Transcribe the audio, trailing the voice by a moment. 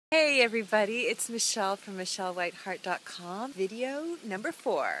Hey everybody, it's Michelle from MichelleWhiteheart.com. Video number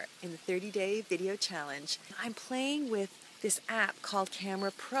 4 in the 30-day video challenge. I'm playing with this app called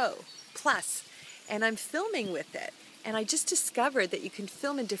Camera Pro Plus, and I'm filming with it. And I just discovered that you can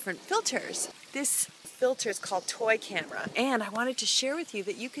film in different filters. This filter is called Toy Camera, and I wanted to share with you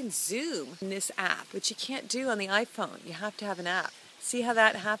that you can zoom in this app, which you can't do on the iPhone. You have to have an app. See how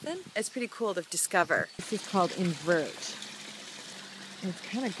that happened? It's pretty cool to discover. This is called Invert. It's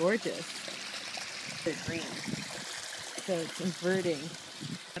kind of gorgeous. They're green, so it's inverting.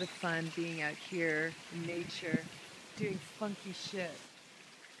 A lot of fun being out here in nature, doing funky shit.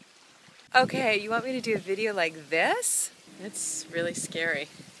 Okay, you want me to do a video like this? It's really scary.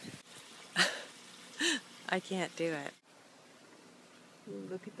 I can't do it. Ooh,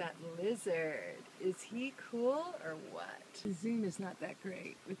 look at that lizard. Is he cool or what? The zoom is not that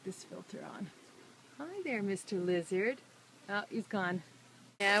great with this filter on. Hi there, Mr. Lizard. Oh, he's gone.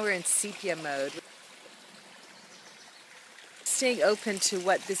 Now we're in sepia mode. Staying open to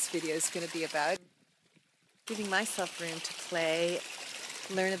what this video is going to be about. Giving myself room to play,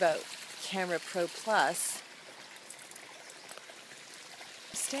 learn about Camera Pro Plus.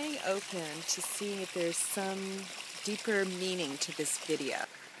 Staying open to seeing if there's some deeper meaning to this video.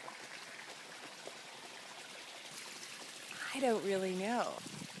 I don't really know.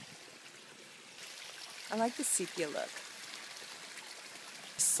 I like the sepia look.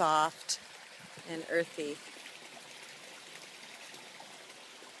 Soft and earthy.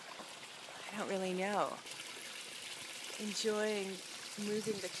 I don't really know. Enjoying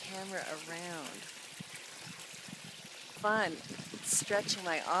moving the camera around. Fun stretching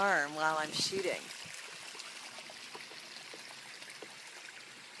my arm while I'm shooting.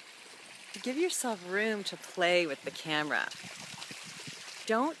 Give yourself room to play with the camera.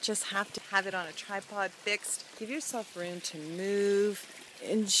 Don't just have to have it on a tripod fixed. Give yourself room to move.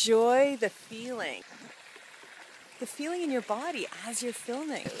 Enjoy the feeling in your body as you're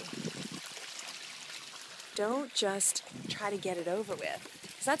filming. Don't just try to get it over with,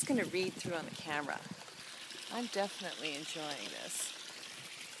 because that's going to read through on the camera. I'm definitely enjoying this.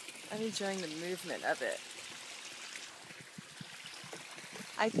 I'm enjoying the movement of it.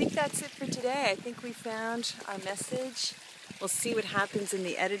 I think that's it for today. I think we found our message. We'll see what happens in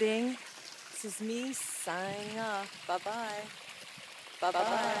the editing. This is me signing off. Bye-bye.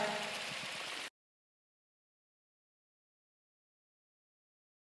 Bye-bye.